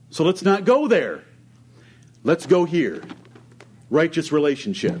 So let's not go there. Let's go here. Righteous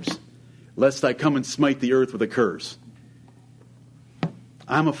relationships. Lest I come and smite the earth with a curse.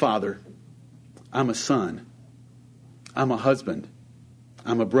 I'm a father. I'm a son. I'm a husband.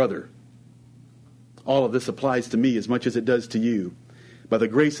 I'm a brother. All of this applies to me as much as it does to you. By the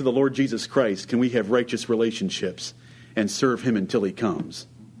grace of the Lord Jesus Christ, can we have righteous relationships and serve him until he comes?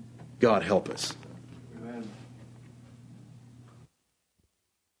 God help us.